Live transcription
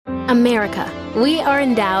America. We are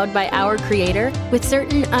endowed by our Creator with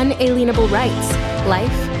certain unalienable rights: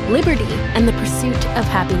 life, liberty, and the pursuit of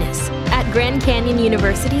happiness. At Grand Canyon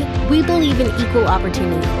University, we believe in equal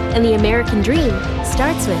opportunity, and the American dream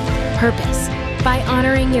starts with purpose. By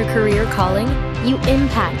honoring your career calling, you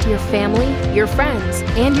impact your family, your friends,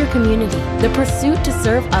 and your community. The pursuit to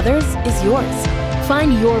serve others is yours.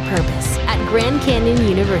 Find your purpose at Grand Canyon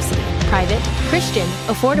University. Private, Christian,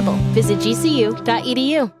 affordable. Visit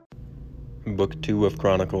gcu.edu. Book 2 of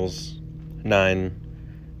Chronicles 9.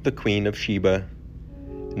 The Queen of Sheba.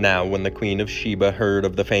 Now when the Queen of Sheba heard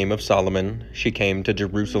of the fame of Solomon, she came to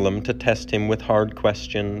Jerusalem to test him with hard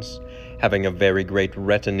questions, having a very great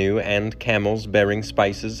retinue and camels bearing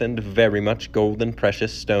spices and very much gold and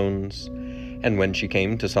precious stones. And when she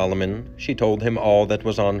came to Solomon, she told him all that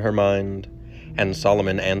was on her mind, and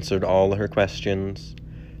Solomon answered all her questions.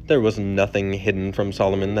 There was nothing hidden from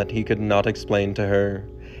Solomon that he could not explain to her.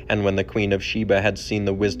 And when the Queen of Sheba had seen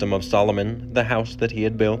the wisdom of Solomon, the house that he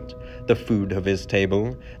had built, the food of his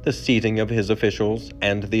table, the seating of his officials,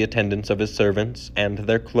 and the attendance of his servants, and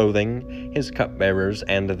their clothing, his cupbearers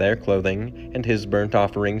and their clothing, and his burnt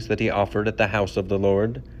offerings that he offered at the house of the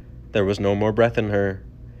Lord, there was no more breath in her.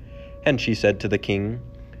 And she said to the king,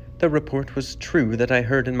 "The report was true that I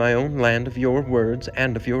heard in my own land of your words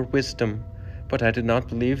and of your wisdom, but I did not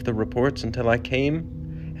believe the reports until I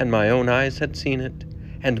came, and my own eyes had seen it.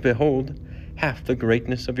 And behold, half the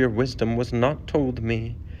greatness of your wisdom was not told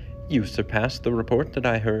me. You surpassed the report that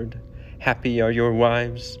I heard. Happy are your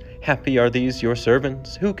wives, happy are these your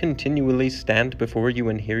servants, who continually stand before you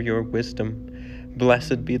and hear your wisdom.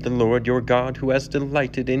 Blessed be the Lord your God, who has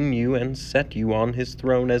delighted in you and set you on his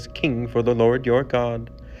throne as king for the Lord your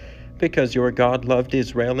God. Because your God loved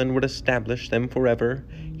Israel and would establish them forever,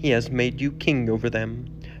 he has made you king over them,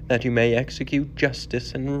 that you may execute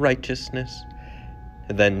justice and righteousness."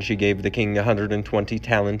 Then she gave the king 120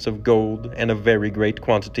 talents of gold, and a very great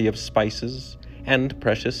quantity of spices, and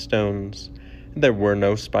precious stones. There were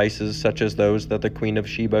no spices such as those that the Queen of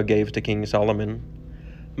Sheba gave to King Solomon.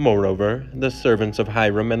 Moreover, the servants of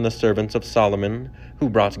Hiram and the servants of Solomon, who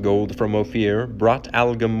brought gold from Ophir, brought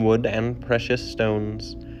algum wood and precious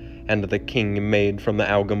stones. And the king made from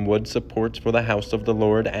the algum wood supports for the house of the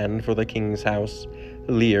Lord and for the king's house,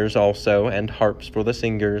 lyres also, and harps for the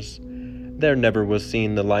singers. There never was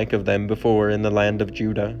seen the like of them before in the land of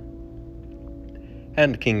Judah.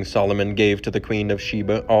 And King Solomon gave to the Queen of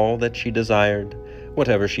Sheba all that she desired,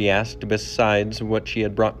 whatever she asked besides what she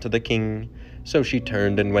had brought to the king. So she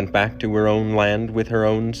turned and went back to her own land with her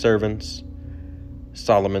own servants.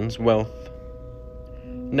 Solomon's wealth.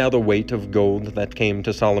 Now the weight of gold that came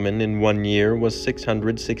to Solomon in 1 year was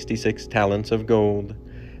 666 talents of gold,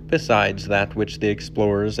 besides that which the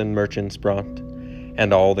explorers and merchants brought.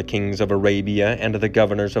 And all the kings of Arabia and the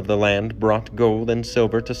governors of the land brought gold and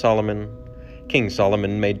silver to Solomon. King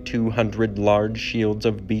Solomon made 200 large shields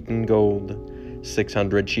of beaten gold.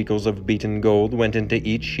 600 shekels of beaten gold went into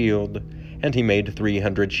each shield, and he made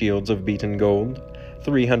 300 shields of beaten gold.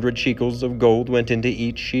 300 shekels of gold went into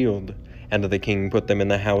each shield, and the king put them in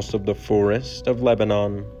the house of the forest of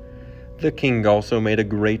Lebanon. The king also made a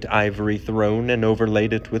great ivory throne and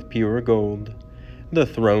overlaid it with pure gold. The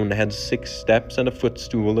throne had 6 steps and a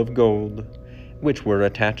footstool of gold, which were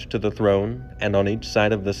attached to the throne, and on each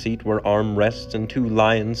side of the seat were armrests and 2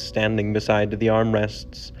 lions standing beside the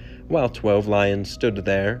armrests, while 12 lions stood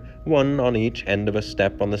there, one on each end of a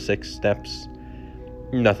step on the 6 steps.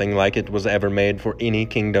 Nothing like it was ever made for any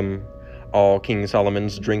kingdom. All King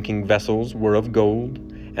Solomon's drinking vessels were of gold,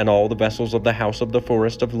 and all the vessels of the house of the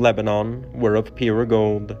forest of Lebanon were of pure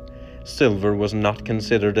gold. Silver was not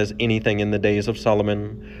considered as anything in the days of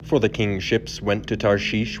Solomon, for the king's ships went to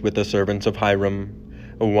Tarshish with the servants of Hiram.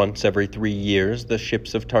 Once every 3 years the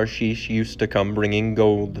ships of Tarshish used to come bringing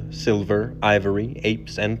gold, silver, ivory,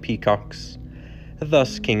 apes, and peacocks.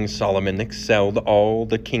 Thus King Solomon excelled all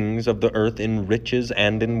the kings of the earth in riches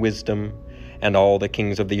and in wisdom, and all the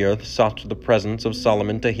kings of the earth sought the presence of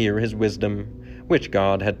Solomon to hear his wisdom, which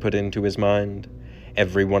God had put into his mind.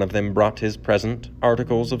 Every one of them brought his present,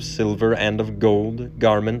 articles of silver and of gold,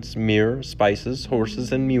 garments, myrrh, spices,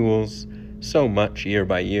 horses, and mules, so much year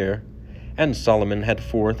by year. And Solomon had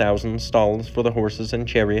 4,000 stalls for the horses and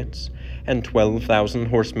chariots, and 12,000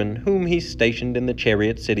 horsemen, whom he stationed in the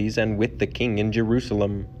chariot cities and with the king in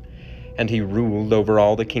Jerusalem. And he ruled over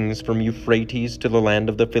all the kings from Euphrates to the land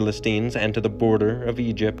of the Philistines and to the border of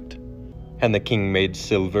Egypt. And the king made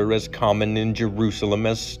silver as common in Jerusalem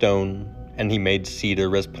as stone, and he made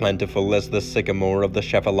cedar as plentiful as the sycamore of the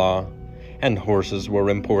Shephelah, and horses were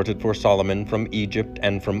imported for Solomon from Egypt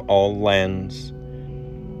and from all lands.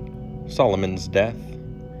 Solomon's death.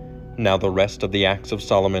 Now the rest of the acts of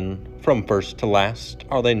Solomon, from first to last,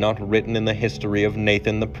 are they not written in the history of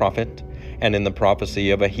Nathan the prophet, and in the prophecy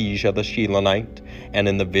of Ahijah the Shilonite, and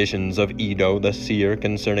in the visions of Iddo the seer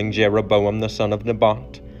concerning Jeroboam the son of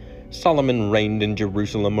Nebat? Solomon reigned in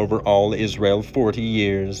Jerusalem over all Israel 40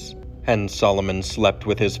 years. And Solomon slept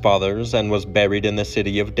with his fathers, and was buried in the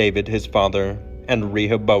city of David his father, and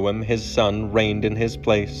Rehoboam his son reigned in his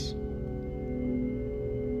place.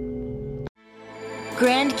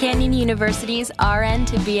 Grand Canyon University's RN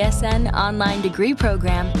to BSN online degree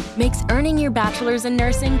program makes earning your bachelor's in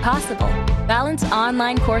nursing possible. Balance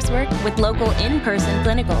online coursework with local in-person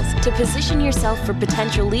clinicals to position yourself for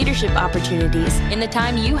potential leadership opportunities in the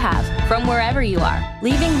time you have from wherever you are,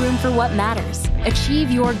 leaving room for what matters. Achieve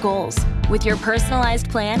your goals with your personalized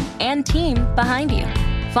plan and team behind you.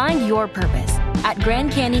 Find your purpose at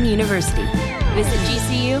Grand Canyon University. Visit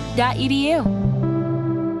gcu.edu.